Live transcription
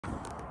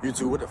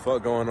YouTube, what the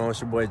fuck going on?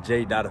 It's your boy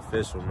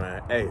J.Official,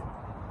 man. Hey,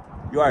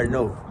 you already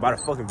know about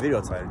the fucking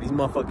video title. These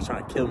motherfuckers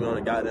trying to kill me on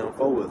the goddamn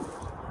phone.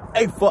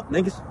 Hey, fuck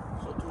niggas.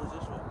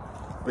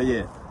 But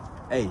yeah,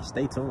 hey,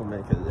 stay tuned,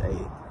 man, cause hey,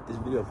 this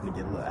video finna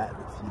get a little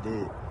active. You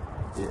did,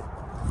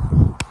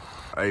 yeah.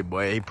 Hey,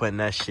 boy, he putting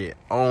that shit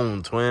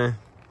on, twin.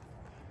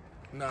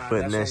 Nah,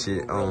 putting that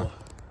shit on.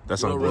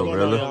 That's on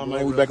Glorilla. Glorilla.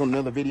 Man, we back on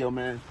another video,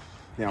 man.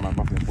 Yeah, my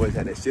fucking boys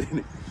had that shit in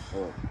it.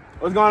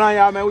 What's going on,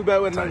 y'all, man? We back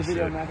with another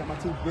video, man. I got my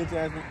two bitch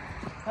ass,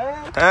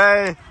 man.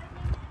 Hey.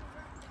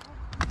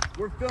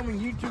 We're filming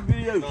YouTube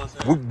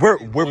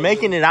videos. We're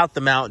making it out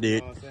the mount,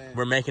 dude.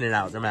 We're making it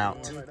out the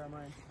mount.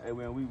 Hey,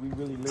 man, we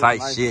really live Tight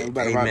life, shit, man. We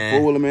about to hey, ride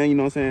man. full, man. You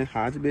know what I'm saying?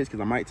 Hide your bitch, because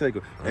I might take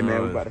her. Hey,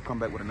 man, we about to come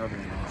back with another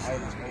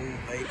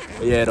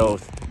one. Yeah, though,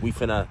 we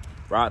finna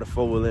ride the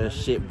four-wheeler and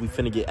shit. We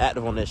finna get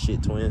active on that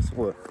shit, twins.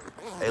 What?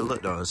 Hey,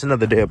 look, though, it's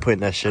another day of putting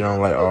that shit on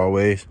like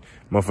always.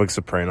 Motherfucker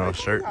Soprano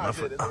shirt.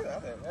 Fuck.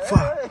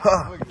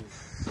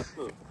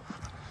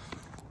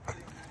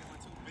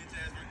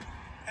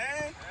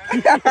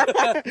 Look at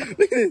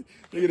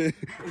this. Look at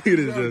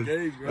this.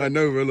 gay, I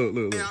know, bro.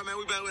 Look. Hey, y'all, man,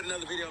 we back with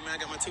another video, man. I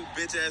got my two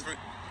bitch ass friends.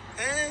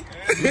 Hey.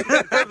 This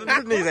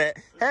nigga said,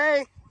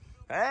 hey.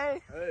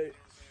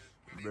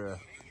 Bruh.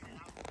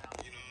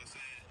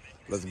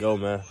 Let's go,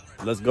 man.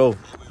 Let's go.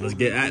 Let's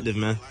get active,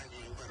 man.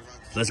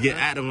 Let's get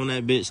active on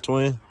that bitch,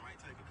 twin.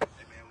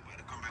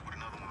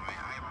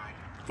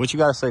 What you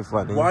gotta say,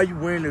 Flat? Why are you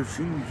wearing those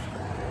shoes?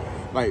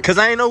 Like, Cause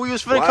I ain't know we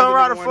was finna Why come you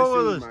ride the don't wanna four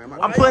wheelers. see, man?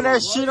 I'm putting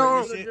that shit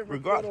on.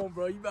 Regardless,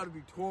 bro, you about to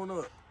be torn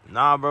up.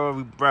 Nah,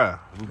 bro,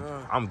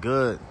 I'm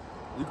good.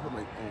 you put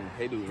my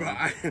hey, dude. Bro,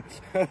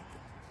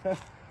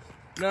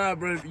 nah,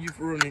 bro, you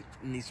for real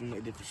need some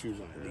like different shoes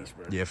on at least,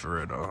 bro. Yeah, for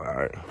real though. All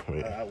right,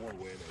 wait. I won't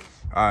wear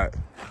those. All right,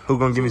 who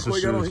gonna give me some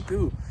What you got on? shoes? He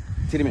cool.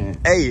 Titty man.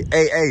 Hey,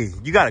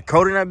 you got a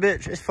coat in that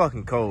bitch? It's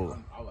fucking cold.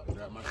 I like to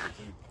grab my shit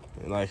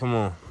too. Like, come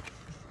on.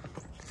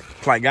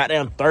 It's like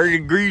goddamn 30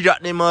 degrees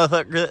out there,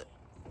 motherfucker.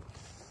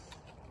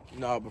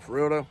 Nah, but for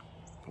real though.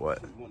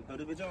 What? You want to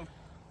throw this bitch on?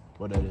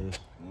 What that is?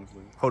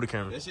 Hold the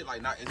camera. That shit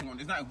like it's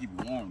not gonna keep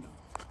you warm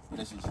though. But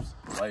that shit's just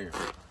layer.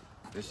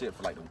 This shit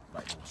for like the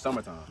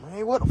summertime.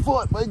 Man, what the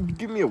fuck, man? You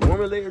give me a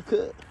warmer layer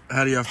cut?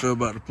 How do y'all feel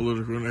about the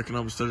political and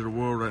economic state of the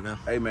world right now?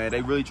 Hey man,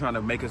 they really trying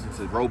to make us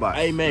into robots.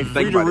 Hey, man, Think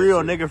free the about that real,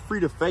 shit. nigga. Free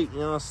the fake, you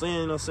know what I'm saying? You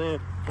know what I'm saying?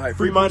 Like,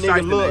 free my free nigga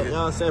Pusha look, nigga. you know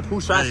what I'm saying?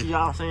 Pusha, Hey, you know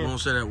what I'm saying? Don't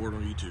say that word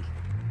on YouTube.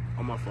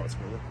 On my fault,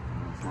 man.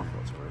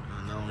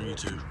 Not on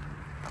YouTube.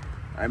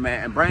 Hey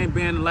man, and bring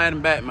Ben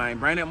Aladdin back, man.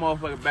 Bring that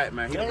motherfucker back,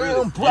 man. He the Damn,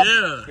 realest. bro.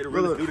 Yeah. He the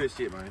really do this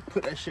shit, man.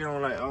 Put that shit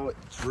on like, oh,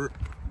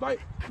 Like,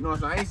 you know what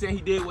I'm saying? I ain't saying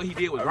he did what he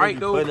did was I right really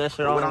though. putting that shit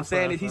But on what I'm him,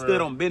 saying is he for stood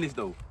real. on business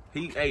though.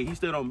 He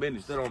stood on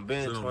business. Sit on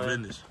bench, Still on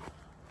man. business.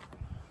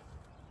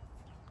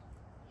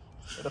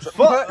 Fuck.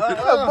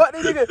 But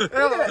this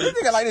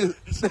nigga like this.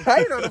 I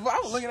ain't know the I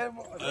was looking at him.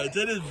 Take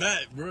this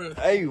back, bro.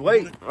 Hey,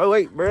 wait,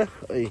 bro.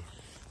 Hey.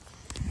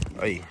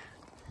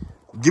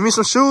 Give me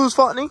some shoes,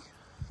 fuckney.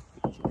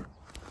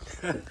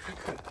 I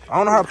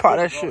don't know how to pop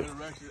that shit.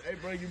 Hey,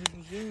 bro, give me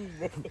some shoes,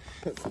 bro.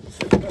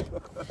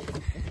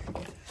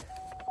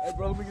 Hey,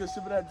 bro, let me get a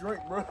sip of that drink,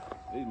 bro.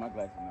 These my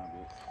glasses now,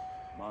 bitch.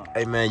 Mine.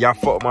 Hey, man, y'all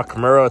fuck with my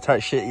Camaro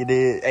type shit you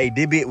did. Hey,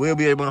 we'll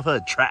be able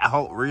to trap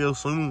halt real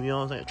soon, you know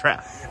what I'm saying?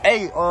 Trap.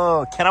 Hey,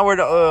 can I wear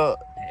the, Hell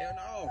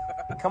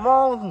no. come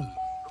on.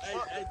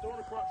 Hey, throw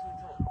the Crocs in the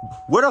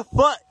trunk. Where the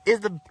fuck is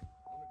the...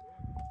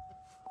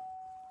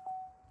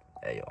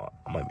 Hey,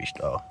 I might be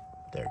stalled.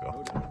 There you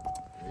go.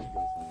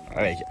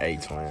 Hey,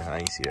 twin, I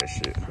ain't see that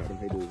shit.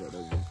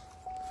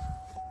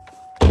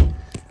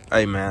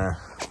 Hey, man,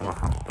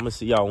 I'm gonna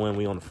see y'all when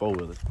we on the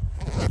four-wheeler.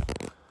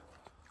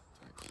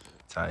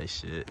 Tight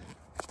shit.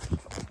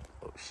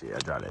 Oh, shit, I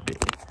dropped that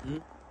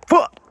bitch.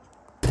 Fuck!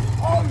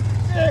 Oh,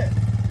 shit.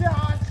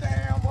 God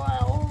damn, boy.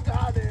 Oh,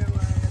 goddamn,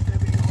 man.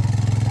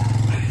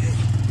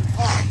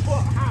 Oh,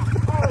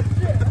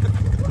 shit.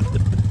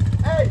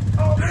 Hey,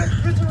 this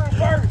bitch in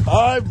reverse.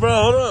 All right, bro,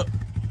 hold up.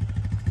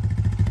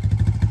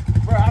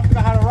 Bro, I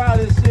forgot how to ride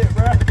this shit,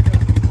 bro.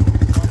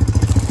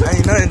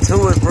 Ain't nothing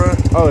to it, bro.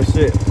 Oh,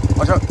 shit.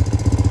 Watch out.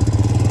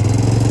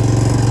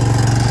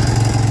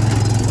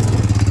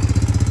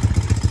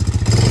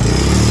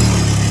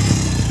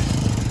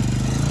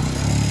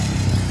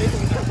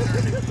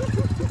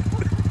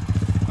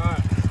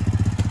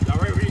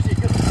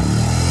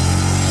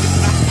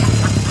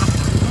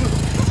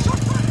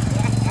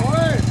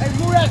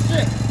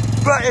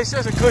 Bro, it's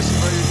just a cushion,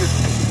 bro.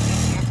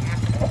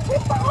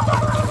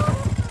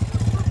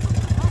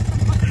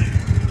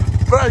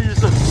 Bro, you're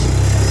so...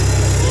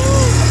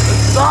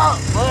 Stop,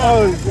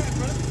 bro.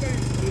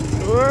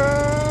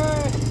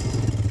 Alright.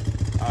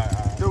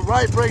 The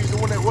right brake is the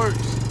one that works.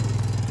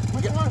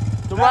 Which one?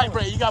 The right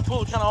brake. You got to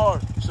pull it kind of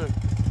hard. So,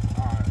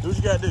 alright. Do what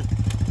you got to do.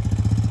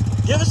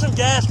 Give it some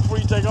gas before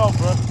you take off,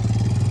 bro.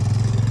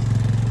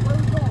 Where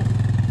we going?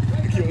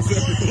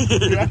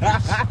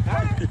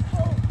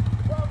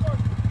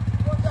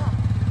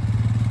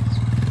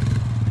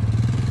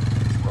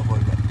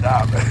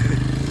 Nah, man.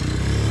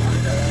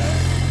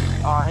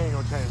 Oh, I ain't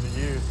gonna change in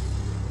years.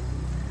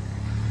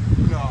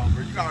 No.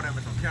 You got all that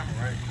much on camera,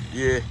 right?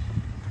 Yeah.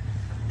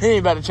 He ain't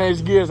about to change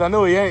the gears. I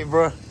know he ain't,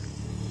 bro.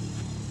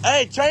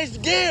 Hey, change the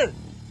gear.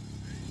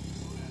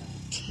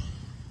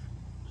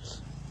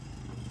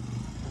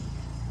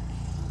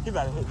 He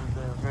about to hit this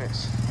damn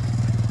fence.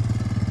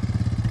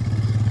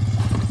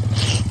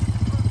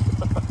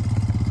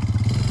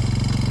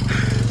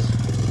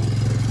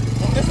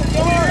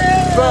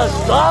 Bro,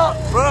 stop,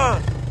 bro.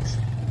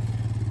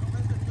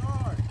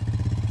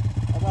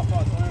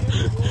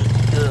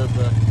 Good,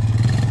 bro.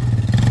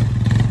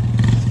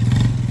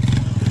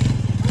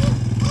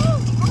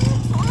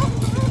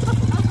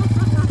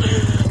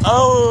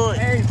 Oh,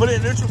 hey, put it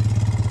in neutral.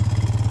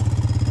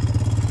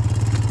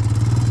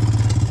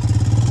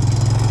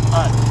 All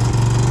right.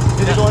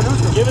 Did it go in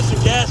neutral? Give it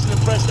some gas and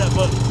then press that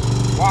button.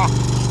 Wow.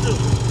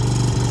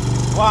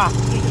 Wow.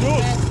 Just do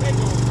it.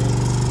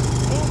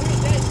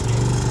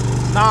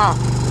 Nah.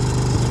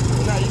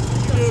 Nah, you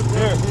good, bro.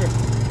 Here.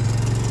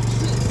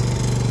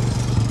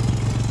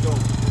 Yo,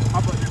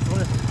 hop up there, go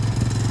ahead.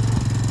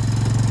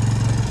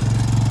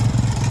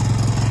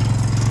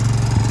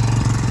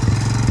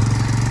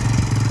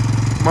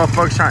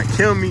 Motherfuckers trying to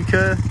kill me,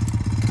 cuz.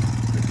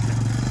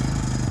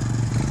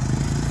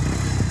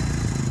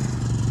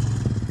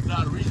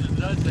 Nah, the reason it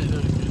does that though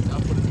is I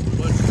put it in the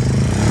button.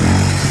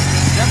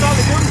 That's all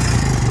it do.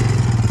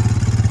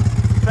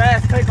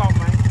 Fast takeoff,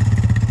 man.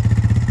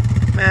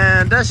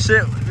 Man, that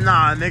shit,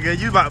 nah, nigga,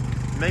 you about to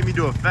make me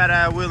do a fat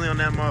ass wheelie on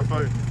that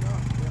motherfucker.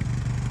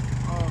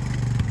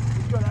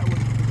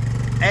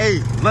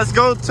 Hey, let's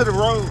go to the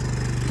road.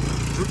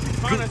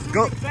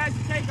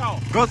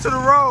 Go to the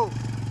road.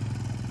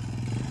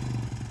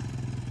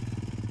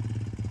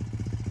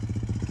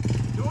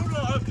 Do it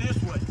up this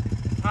way.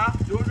 Huh?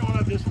 Do it going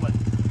up this way.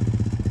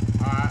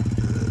 Alright.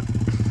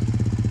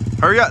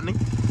 Hurry up,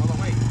 nigga. Hold on,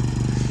 wait.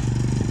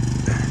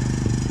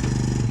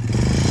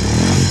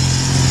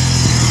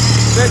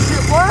 That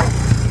shit, boy?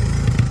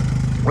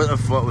 What the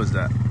fuck was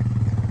that?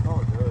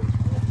 Oh, good.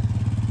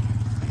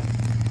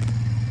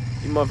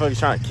 You motherfuckers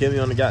trying to kill me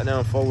on the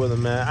goddamn four-wheeler,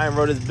 man. I ain't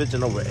rode this bitch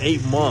in over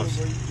 8 months.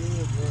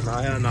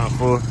 Nah, hell nah,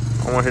 fool.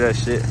 I want to hear that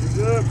shit. You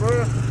good,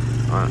 bro?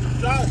 Alright.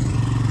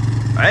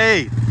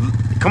 Hey,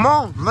 come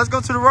on. Let's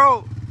go to the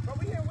road.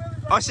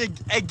 Oh, shit.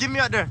 Hey, get me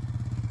out there.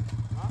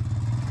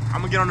 I'm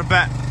going to get on the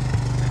back.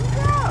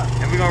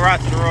 Yeah. And we going to ride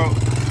to the road.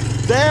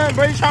 Damn,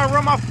 bro. You trying to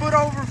run my foot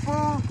over,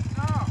 fool?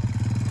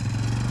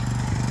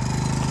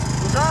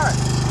 Right.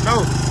 No.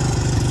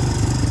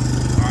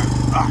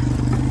 Alright.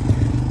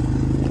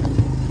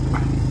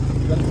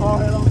 You got the car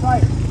head on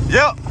tight.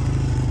 Yep.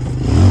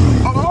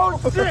 Oh,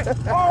 shit.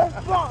 Oh,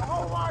 fuck.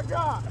 Oh, my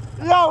God.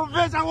 Yo,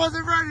 bitch, I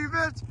wasn't ready,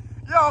 bitch.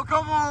 Yo,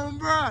 come on,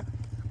 bro.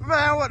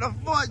 Man, what the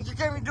fuck? You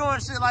can't be doing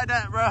shit like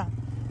that, bro.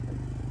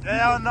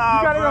 Hell nah,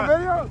 You got bro. it on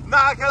video?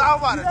 Nah, cause I'm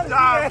about to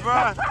die,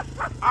 bro.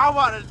 I'm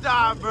about to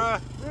die, bro.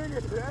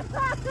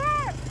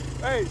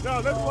 Hey, no,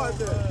 let's watch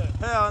that.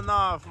 Hell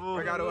nah, fool.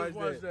 I gotta watch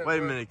that. Wait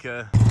a minute,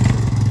 cuz.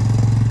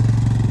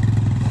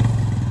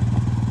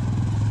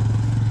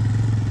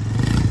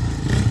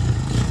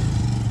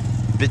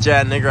 Bitch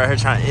ass nigga right here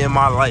trying to end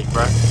my life,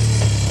 bro.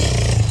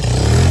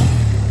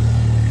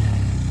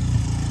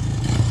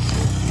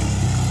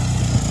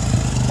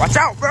 Watch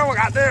out, bro.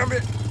 Goddamn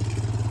it.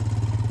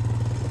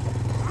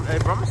 Hey,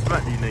 bro, I'm gonna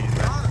smack these niggas,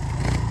 man.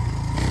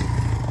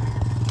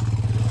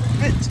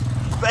 Bitch.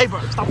 Hey, bro,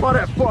 stop all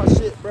that fuck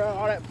shit, bro.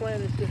 All that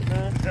playing and shit,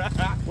 man.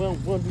 we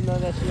don't do none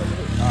of that shit.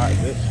 Alright,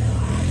 bitch.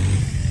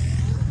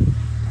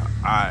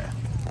 Alright.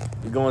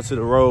 We going to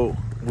the road.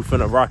 We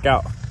finna rock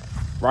out.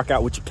 Rock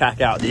out with your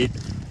cack out, dude.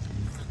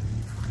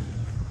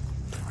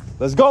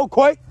 Let's go,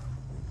 Quake.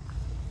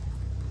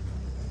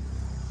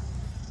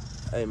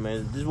 Hey,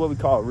 man, this is what we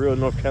call real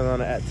North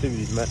Carolina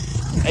activities, man.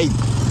 Hey.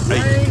 Hey.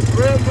 Dang,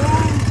 bro,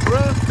 move,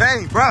 bro.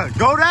 Dang, bro,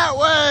 go that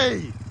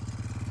way.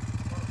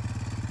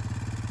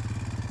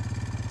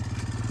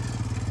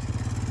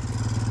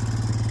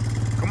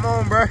 Come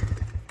on, bro.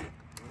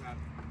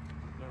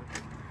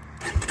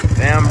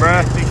 Damn,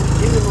 bro.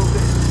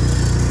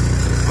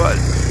 What?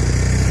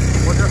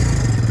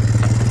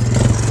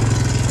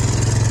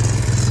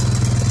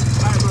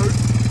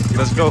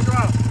 Let's go.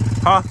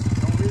 Huh?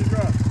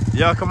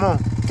 Yeah, come on.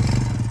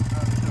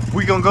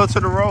 We gonna go to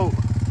the road.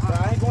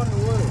 I ain't going to the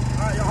woods.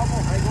 All right, y'all, hop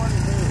on. I ain't going to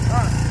the woods. All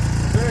right.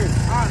 There.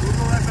 All right, we'll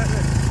go right back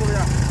there. Pull it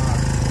out. All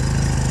right.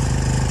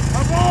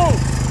 Hop on.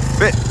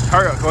 Bitch,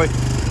 hurry up, Coy.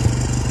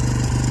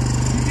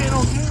 You getting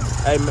on camera?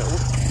 Hey, man,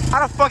 how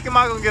the fuck am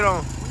I gonna get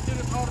on? We did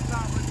it all the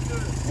time, but you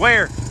good.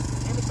 Where? In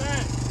the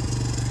back.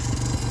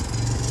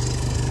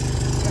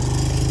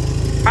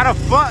 How the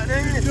fuck,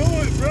 nigga? Do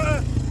it,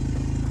 bro.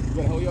 You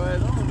gotta hold your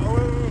ass on. Oh,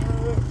 wait.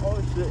 Oh,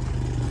 shit.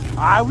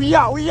 All right, we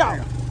out, we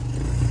out.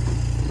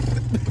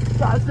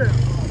 God damn.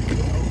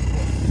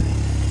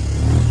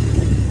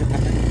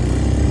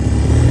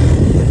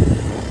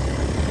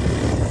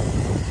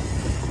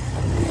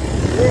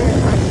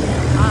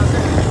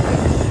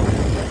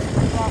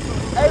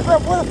 Hey, bro,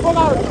 where the fuck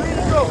out of the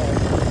go?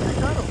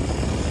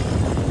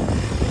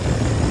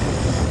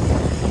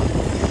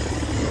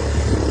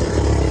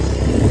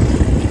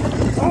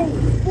 Oh,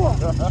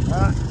 fuck. Wait.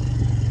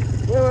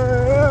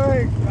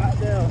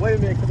 Goddamn. Wait a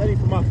minute, because I need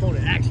to put my phone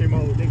in action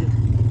mode, nigga.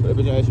 Put it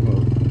in action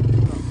mode.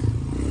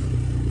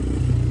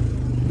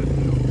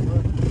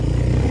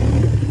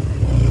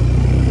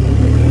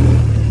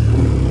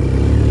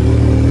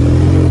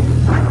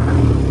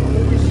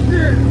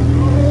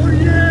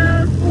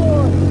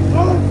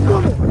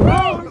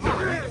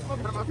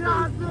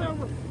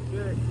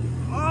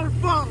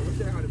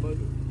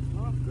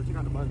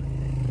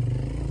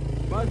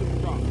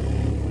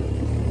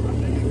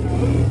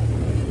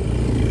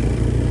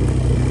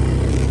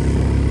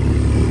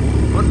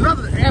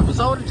 Another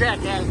episode of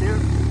Jackass,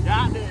 dude.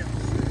 Goddamn.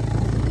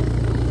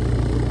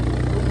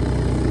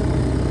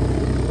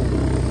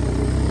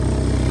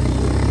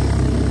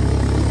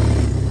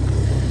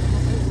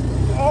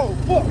 Oh,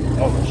 fuck.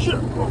 Oh, shit.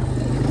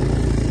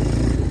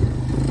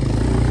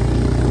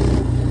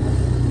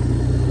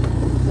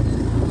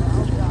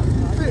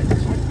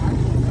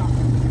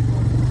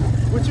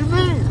 What you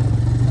mean?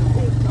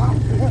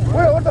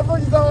 Wait, what the fuck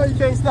you talking about? You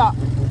can't stop.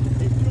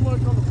 It's too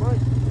much on the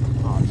brake.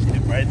 Oh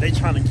shit, bro. They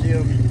trying to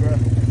kill me, bro.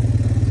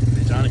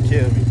 They trying to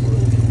kill me, bro.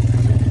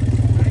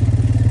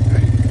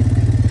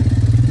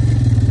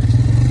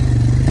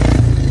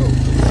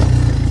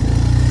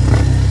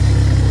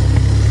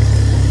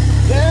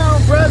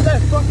 Damn, bro,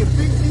 that fucking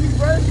big D,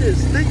 bro. Shit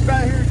stink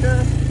right here,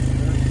 cuz.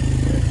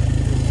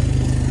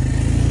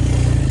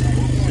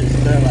 Shit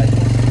smell like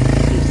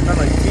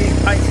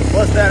 10 pints and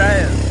bust that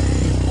ass.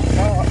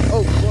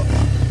 Oh, fuck.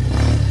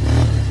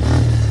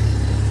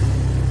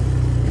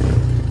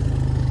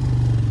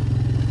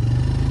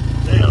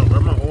 Damn, bro,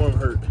 my arm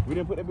hurt. We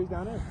didn't put that bitch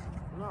down there.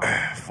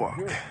 Fuck.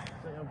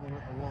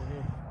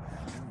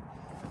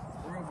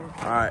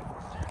 Alright.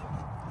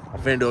 I'm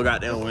finna do a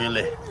goddamn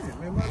wheelie.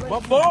 My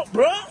fault,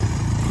 bro.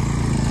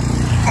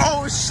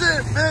 Oh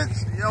shit,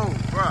 bitch! Yo,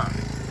 bro.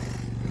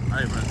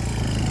 Hey, man.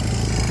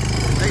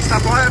 Hey,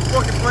 stop all that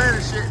fucking playing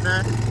and shit,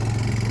 man.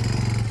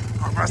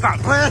 Oh, bro, stop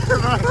playing, bro.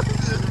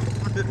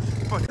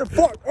 What the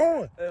fuck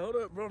on? Hey, hold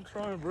up, bro. I'm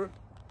trying, bro.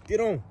 Get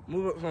on.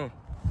 Move up some.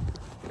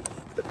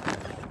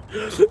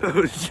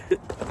 Oh shit.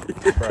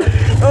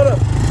 Hold up.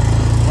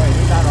 Wait,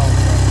 you got on,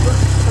 bro.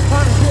 I'm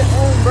trying to get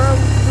on, bro. What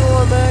you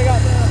doing, man?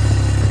 Goddamn.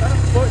 How the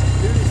fuck you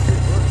do this shit,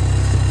 bro?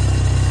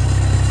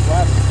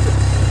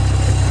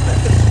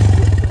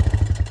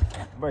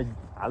 Bro,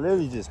 I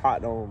literally just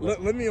hopped on, bro.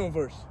 Let me on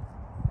first.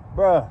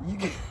 Bro, You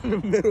get in the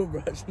middle,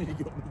 bro. I just need to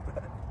get on the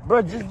back.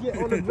 bro, just get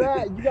on the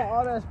back. You got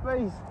all that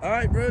space. All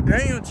right, bro.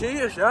 Damn,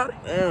 chill, shout it.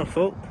 Damn,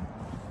 folk.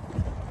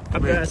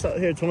 I've been ass up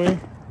here, twin.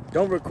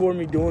 Don't record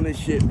me doing this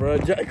shit, bro.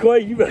 Quay,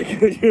 you better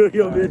get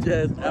your bitch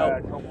ass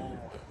out. Come on.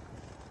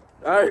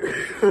 All right.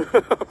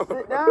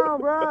 Sit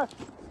down, bro.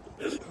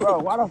 Bro,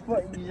 why the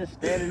fuck you just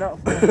standing up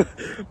for?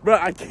 Bro,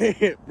 I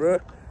can't, bro.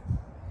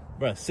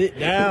 Bro, sit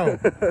down.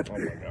 Oh my god, I'm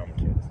gonna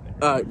kill this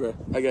nigga. All right, bro.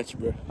 I got you,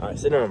 bro. All right,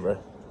 sit down, bro.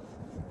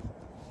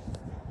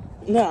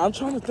 Nah, I'm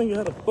trying to think of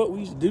how the fuck we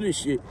used to do this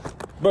shit.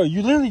 Bro,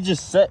 you literally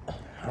just sat.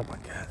 Oh my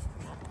god.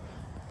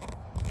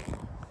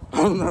 I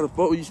don't know how the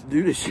fuck we used to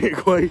do this shit,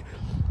 Quay.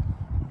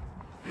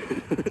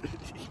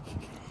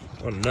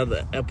 On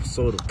another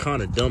episode of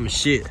Kinda Dumb as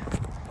Shit.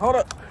 Hold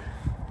up.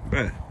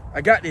 Bro, I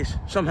got this,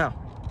 somehow.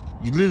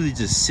 you literally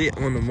just sit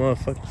on the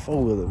motherfucking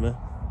four-wheeler, man.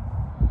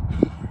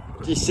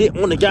 Just sit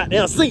on the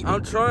goddamn seat.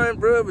 I'm trying,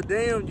 bro, but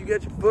damn, you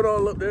got your foot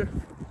all up there.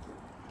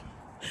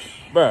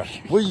 Bro,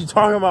 what are you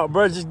talking about,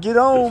 bro? Just get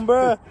on,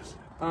 bro.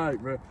 All right,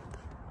 bro.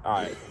 All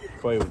right,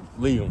 Quay,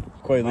 leave him.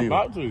 Quay, leave him.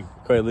 about to.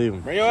 Quay, leave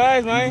him. Bring your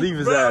ass, man. Leave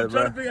his bro, ass, I'm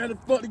bro. trying to figure out how the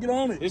fuck to get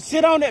on it. Just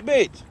sit on that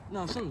bitch.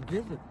 No, something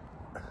different.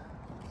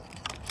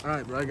 All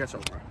right, bro, I got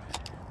y'all, bro.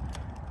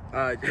 All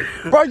right.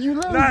 Bro, you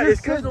literally Nah, just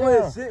it's because sit the way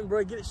down. it's sitting,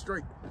 bro. Get it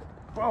straight.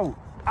 Bro,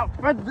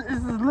 this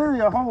is literally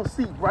a whole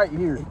seat right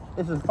here.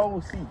 It's a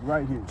whole seat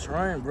right here.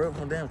 Trying, bro,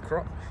 from damn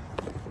crop.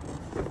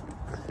 All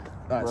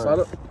right, Bro. slide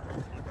up.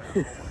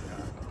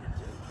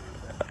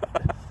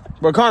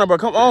 Bro, Connor, bro,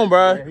 come on,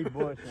 bro. He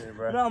bullshitting,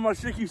 bro. Nah, my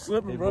shit keeps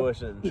slipping, He bro.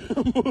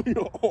 bullshitting. Move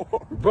your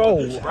arm.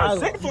 Bro, Sit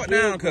the fuck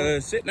down,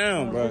 cuz. Sit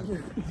down, bro.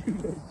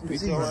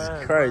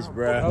 Jesus Christ, I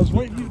bro. was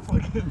waiting for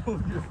you to fucking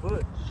move your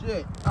foot.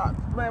 Shit.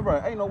 Man,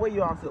 bro, ain't no way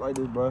you all sit like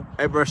this, bro.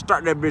 Hey, bro,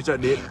 start that bitch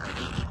up, dick.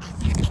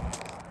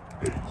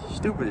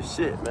 Stupid as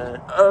shit,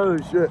 man. Oh,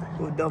 shit.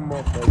 You a dumb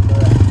motherfucker, bro.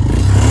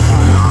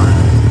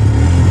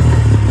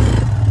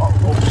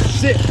 Oh,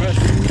 shit, bro.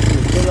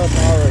 You pull up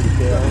already,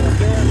 kid.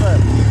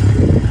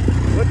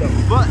 What the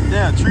fuck?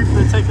 Damn, tree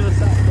finna taking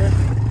us out, bro.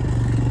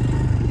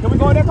 Can we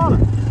go in that corner?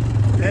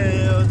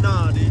 Hell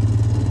nah, dude.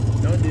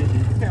 Don't do it.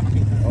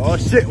 Oh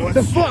shit, what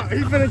the fuck? He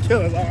finna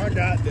kill us. Oh,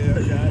 goddamn.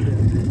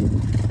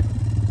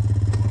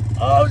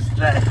 Oh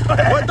shit.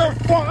 What the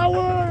fuck?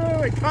 Oh,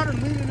 wait. Connor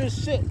leading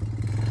this shit.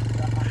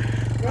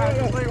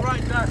 Swing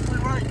right, Josh.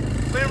 Swing right.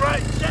 Stay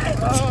right, shit.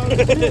 Oh,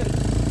 shit.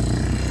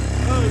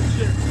 Oh,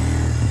 shit.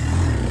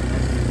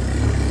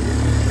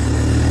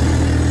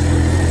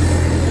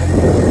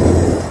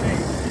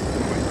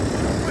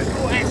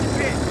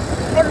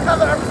 For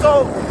another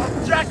episode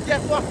of Jack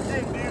That Fucking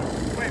Thing,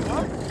 dude. Wait,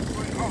 what?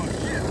 Wait, oh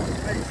shit.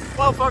 Hey,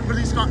 motherfucker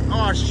release.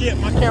 Oh shit,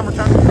 my camera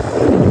turned.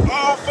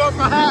 Oh, fuck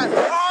my hat.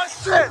 Oh,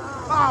 shit.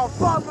 Oh,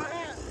 fuck my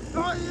hat.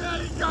 Oh, yeah,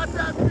 he got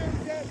that big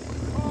head.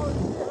 Oh,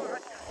 shit.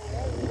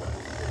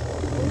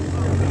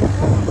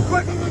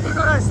 Quick,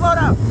 go ahead, slow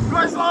down. Go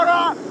ahead, slow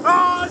down.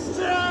 Oh,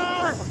 shit.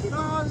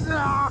 Oh, shit.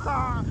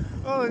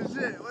 Oh,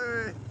 shit.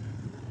 Wait.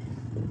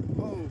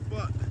 Oh,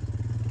 fuck.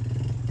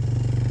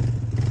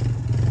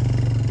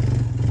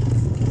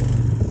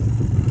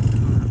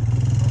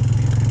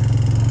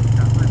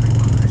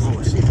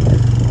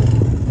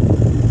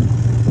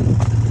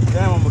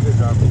 Damn, I'm a good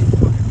driver.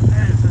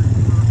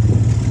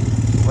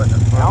 What the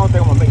fuck? I don't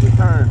think I'm gonna make the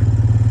turn.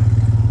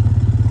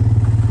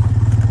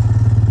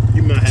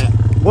 Give me my hat.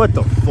 What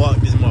the fuck?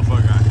 This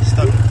motherfucker got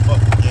stuck in the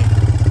fucking game.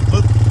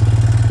 Look,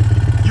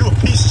 you a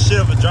piece of shit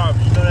of a driver.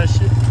 You know that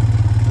shit?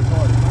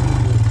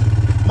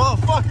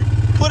 Motherfucker,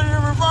 put it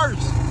in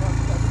reverse.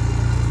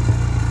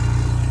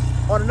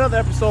 On another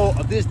episode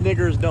of This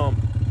Nigger is Dumb.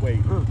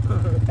 Wait.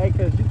 Hey,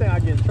 cuz you think I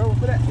get in trouble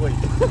for that? Wait.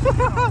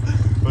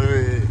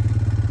 Wait.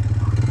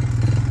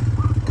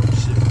 Oh,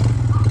 shit.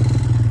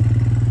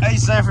 Hey,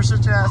 Sanford,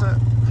 shut your ass up.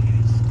 Look at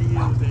these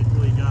skills that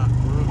Quay got,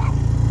 bro.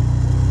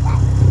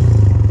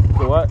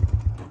 So what?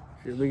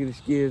 Just look at the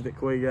skills that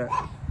Quay got.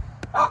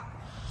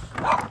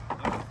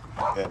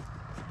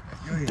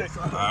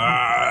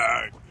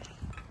 Alright.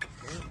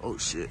 Oh,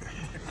 shit.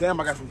 Damn,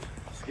 I got some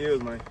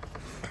skills, man.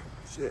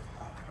 Shit.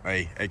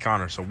 Hey,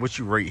 Connor, so what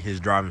you rate his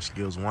driving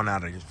skills 1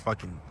 out of his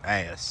fucking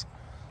ass?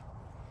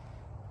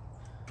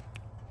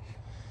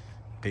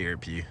 Period,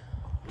 Pew.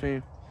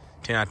 10.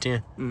 10 out of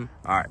 10? Mm.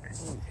 Alright,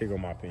 here go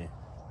my pen.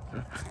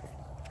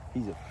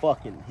 He's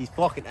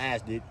fucking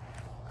ass, dude.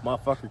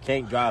 Motherfucker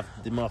can't drive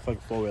the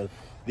motherfucking 4-wheeler.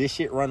 This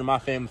shit run in my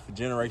family for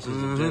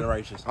generations and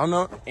generations. I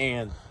know.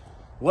 And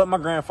what my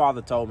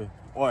grandfather told me,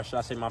 or should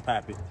I say my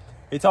pappy,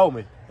 he told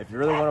me, if you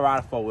really want to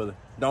ride a 4-wheeler,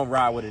 don't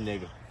ride with a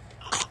nigga.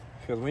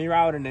 Because when you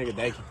ride with a nigga,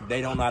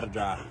 they don't know how to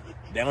drive.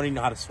 They don't even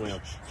know how to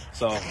swim.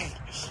 So,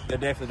 they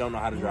definitely don't know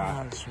how to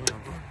drive.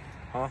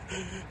 Huh?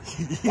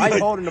 Why you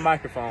holding the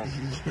microphone?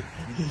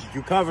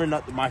 You covering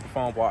up the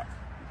microphone part.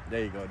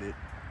 There you go, dude.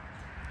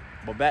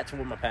 But back to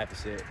what my pappy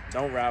said.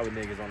 Don't ride with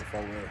niggas on the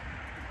 4-wheeler.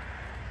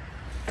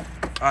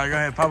 All right, go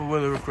ahead. Pop a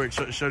wheeler real quick.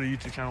 Show the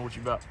YouTube channel what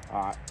you about.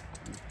 All right.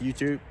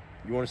 YouTube,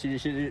 you want to see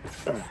this shit, dude? Ready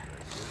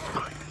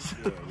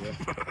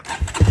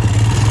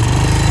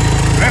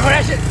for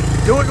that shit?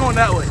 Do it going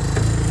that way.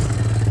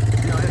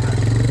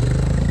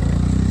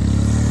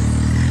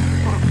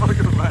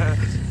 Motherfucker, man.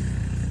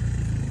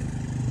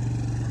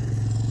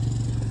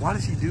 Why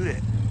does he do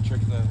that?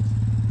 Trick that.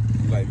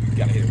 Like, you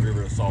gotta hit it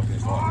real soft and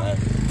start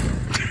laughing.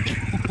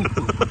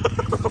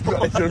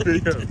 That's your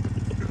video.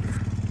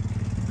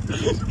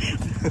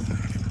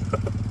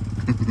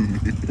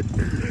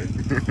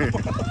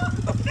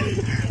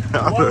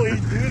 Why would he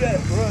do that,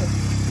 bro?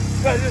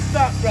 Bro, just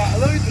stop, bro.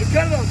 Let me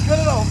cut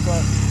it off, bro.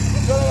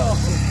 Cut it off.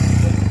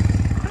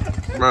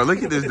 Bro,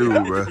 look at this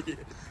dude, bro.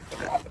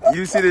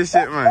 You see this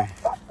shit, man?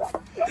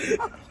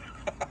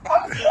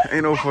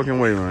 Ain't no fucking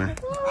way, man.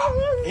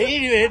 He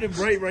ain't even hit the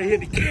brake, bro. He hit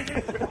the gas.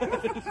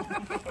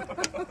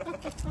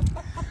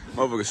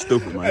 Motherfucker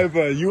stupid, man. Hey,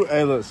 bro,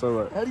 hey, look, so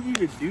look. How do you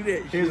even do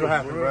that? Here's what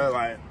happened, bro.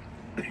 Like,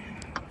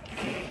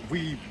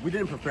 we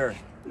didn't prepare,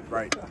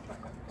 right?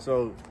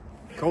 So,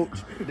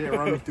 coach didn't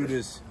run me through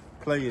this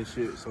play and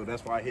shit, so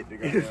that's why I hit the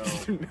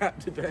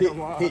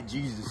goddamn hit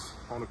Jesus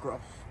on the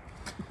cross.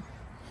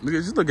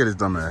 Just look at his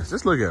dumb ass.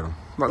 Just look at him.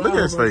 Look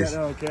at his face.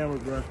 On camera,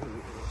 bro.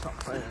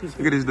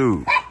 Look at this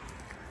dude.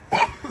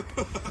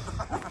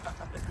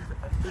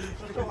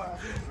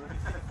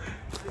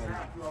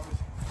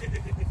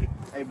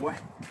 Hey, boy.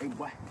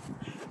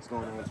 What's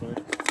going on, son?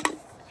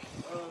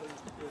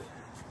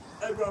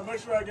 Hey, bro, make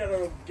sure I got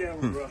it on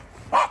camera, bro.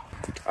 All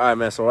right,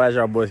 man. So as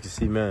y'all boys can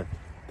see, man,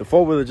 the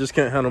 4-wheeler just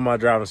can't handle my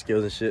driving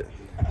skills and shit.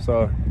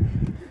 So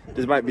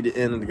this might be the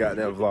end of the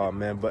goddamn vlog,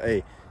 man. But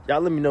hey,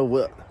 y'all let me know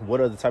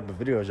what other type of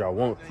videos y'all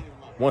want.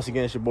 Once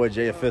again, it's your boy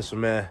J.Official,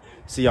 man.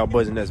 See y'all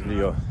boys in the next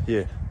video.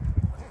 Yeah.